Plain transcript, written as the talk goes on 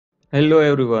Hello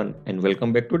everyone and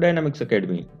welcome back to Dynamics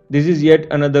Academy. This is yet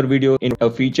another video in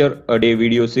a feature a day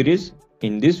video series.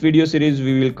 In this video series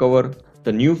we will cover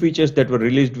the new features that were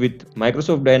released with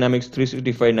Microsoft Dynamics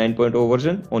 365 9.0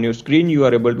 version. On your screen you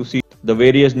are able to see the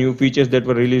various new features that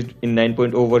were released in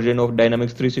 9.0 version of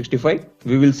Dynamics 365.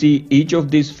 We will see each of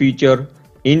these features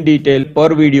in detail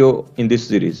per video in this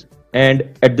series.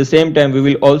 And at the same time we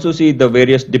will also see the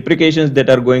various deprecations that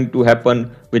are going to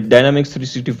happen with Dynamics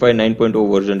 365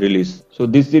 9.0 version release. So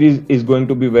this series is going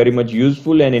to be very much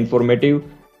useful and informative.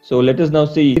 So let us now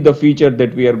see the feature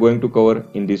that we are going to cover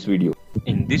in this video.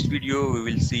 In this video we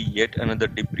will see yet another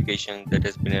deprecation that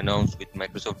has been announced with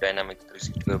Microsoft Dynamics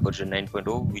 365 version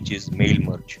 9.0, which is Mail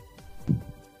Merge.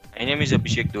 My name is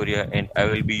Abhishek Doria and I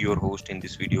will be your host in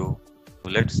this video.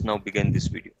 So let's now begin this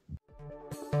video.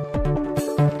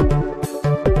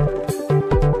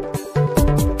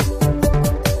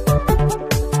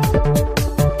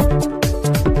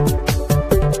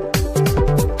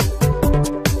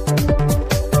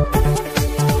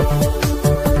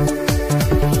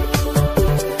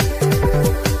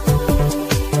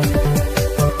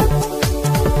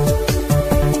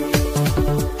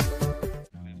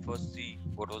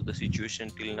 What was the situation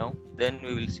till now, then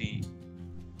we will see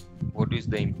what is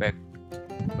the impact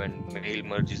when mail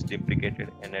merge is deprecated,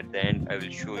 and at the end I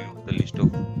will show you the list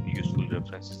of useful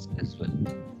references as well.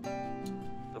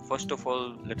 So first of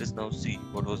all, let us now see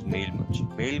what was mail merge.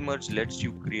 Mail merge lets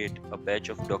you create a batch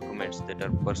of documents that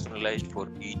are personalized for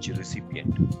each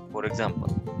recipient. For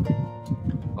example,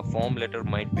 a form letter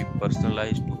might be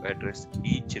personalized to address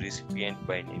each recipient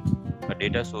by name. A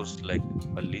data source like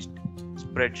a list,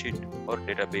 spreadsheet or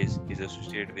database is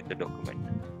associated with the document.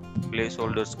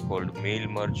 Placeholders called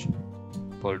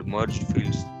merged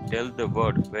fields tell the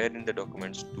Word where in the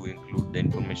documents to include the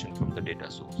information from the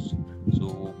data source.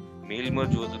 So mail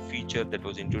merge was a feature that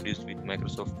was introduced with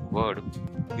Microsoft Word,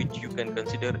 which you can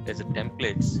consider as a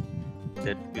templates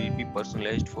that will be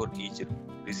personalized for each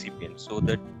recipient, so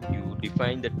that you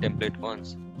define that template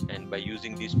once, and by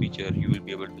using this feature you will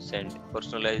be able to send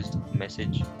personalized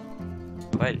message.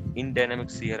 While in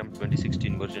Dynamics CRM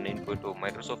 2016 version 8.0,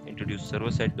 Microsoft introduced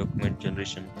server-side document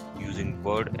generation using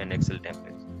Word and Excel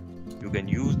templates. You can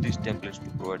use these templates to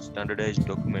provide standardized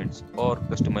documents or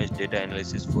customized data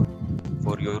analysis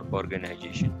for your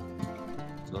organization.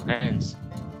 So hence,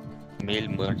 mail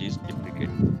merge is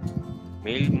deprecated.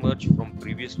 Mail merge from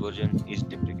previous version is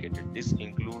deprecated. This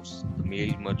includes the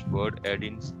mail merge Word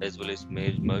add-ins as well as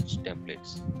mail merge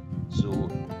templates. So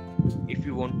if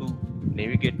you want to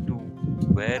navigate to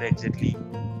where exactly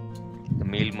the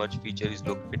mail merge feature is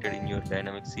located in your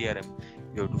Dynamics CRM,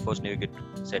 you have to first navigate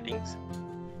to settings,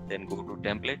 then go to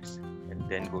templates, and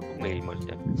then go to mail merge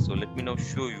templates. So let me now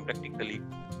show you practically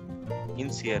in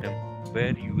CRM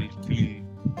where you will feel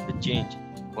the change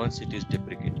once it is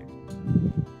deprecated.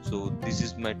 So this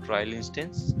is my trial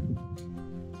instance,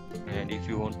 and if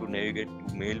you want to navigate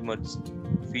to mail merge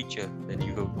feature, then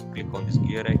you have to click on this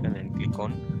gear icon and click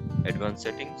on advanced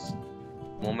settings.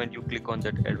 The moment you click on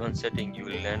that advanced setting, you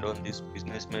will land on this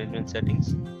business management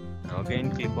settings. Now again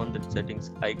click on the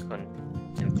settings icon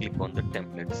and click on the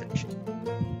template section.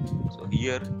 So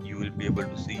here you will be able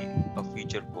to see a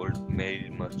feature called mail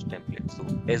merge template. So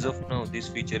as of now this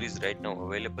feature is right now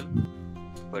available,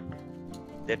 but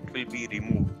that will be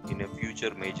removed in a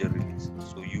future major release.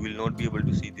 So you will not be able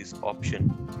to see this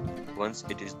option once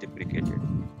it is deprecated.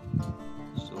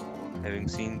 So having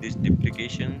seen these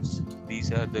deprecations,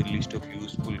 these are the list of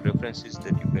useful references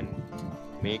that you can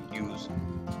make use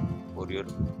for your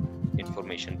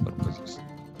information purposes.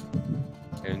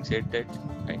 Having said that,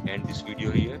 I end this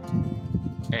video here,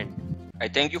 and I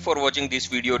thank you for watching this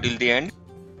video till the end.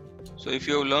 So if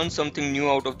you have learned something new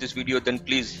out of this video, then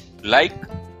please like,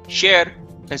 share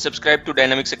and subscribe to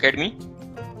Dynamics Academy,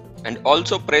 and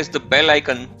also press the bell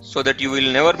icon so that you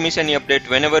will never miss any update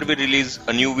whenever we release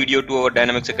a new video to our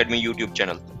Dynamics Academy YouTube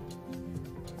channel.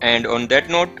 And on that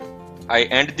note, I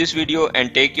end this video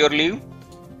and take your leave.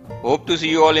 Hope to see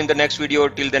you all in the next video.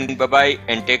 Till then, bye bye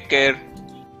and take care.